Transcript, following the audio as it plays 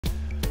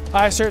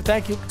Hi, sir.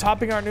 Thank you.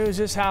 Topping our news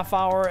this half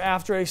hour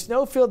after a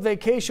snow-filled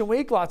vacation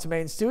week, lots of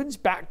Maine students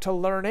back to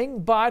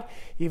learning, but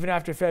even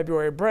after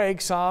February break,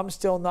 some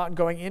still not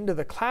going into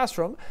the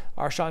classroom.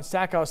 Our Sean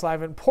Stackhouse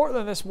live in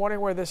Portland this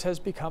morning where this has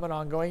become an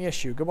ongoing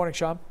issue. Good morning,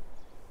 Sean.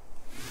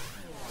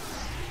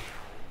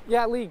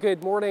 Yeah, Lee,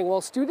 good morning.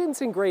 Well,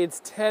 students in grades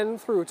 10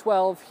 through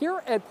 12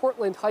 here at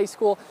Portland High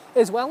School,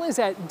 as well as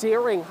at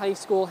Deering High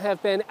School,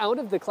 have been out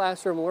of the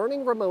classroom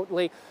learning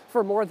remotely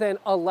for more than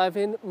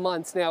 11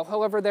 months now.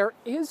 However, there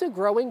is a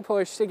growing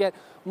push to get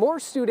more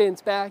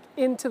students back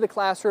into the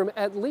classroom,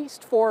 at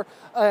least for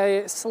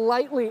a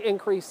slightly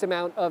increased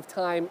amount of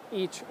time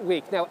each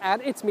week. Now,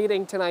 at its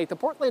meeting tonight, the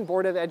Portland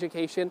Board of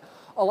Education,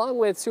 along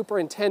with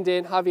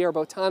Superintendent Javier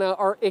Botana,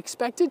 are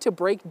expected to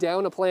break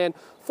down a plan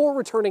for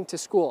returning to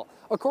school.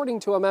 According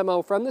to a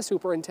memo from the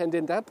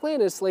superintendent, that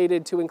plan is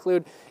slated to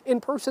include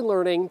in-person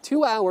learning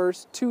 2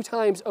 hours, 2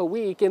 times a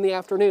week in the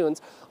afternoons.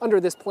 Under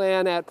this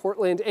plan at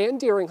Portland and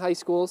Deering High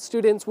School,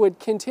 students would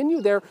continue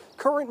their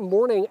current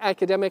morning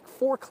academic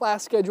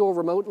 4-class schedule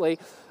remotely.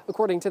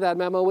 According to that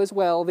memo as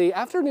well, the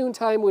afternoon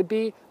time would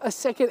be a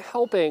second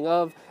helping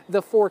of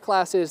the 4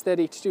 classes that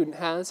each student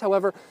has.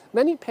 However,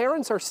 many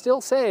parents are still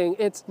saying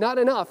it's not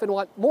enough and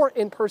want more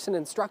in-person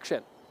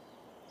instruction.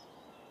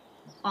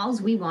 All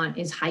we want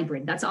is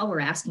hybrid. That's all we're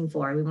asking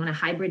for. We want a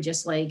hybrid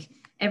just like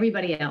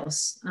everybody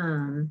else.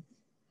 And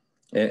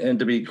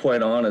to be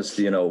quite honest,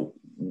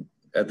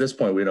 at this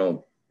point, we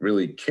don't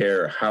really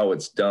care how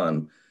it's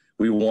done.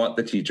 We want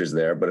the teachers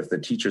there, but if the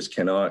teachers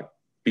cannot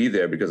be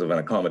there because of an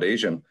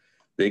accommodation,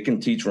 they can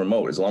teach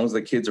remote as long as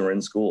the kids are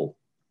in school.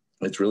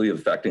 It's really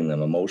affecting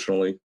them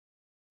emotionally.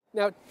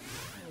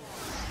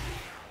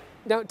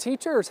 Now,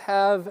 teachers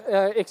have,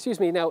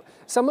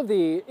 some of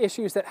the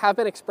issues that have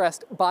been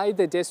expressed by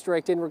the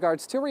district in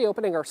regards to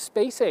reopening are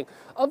spacing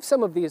of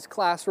some of these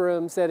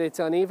classrooms, that it's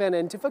uneven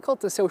and difficult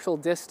to social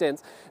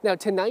distance. Now,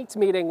 tonight's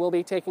meeting will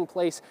be taking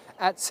place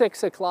at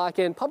 6 o'clock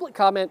and public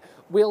comment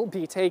will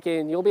be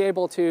taken. You'll be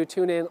able to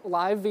tune in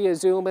live via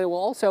Zoom. It will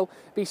also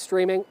be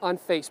streaming on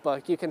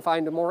Facebook. You can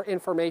find more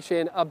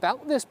information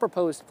about this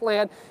proposed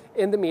plan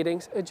in the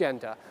meeting's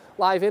agenda.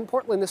 Live in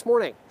Portland this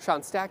morning,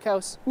 Sean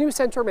Stackhouse, News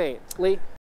Center, Maine. Lee.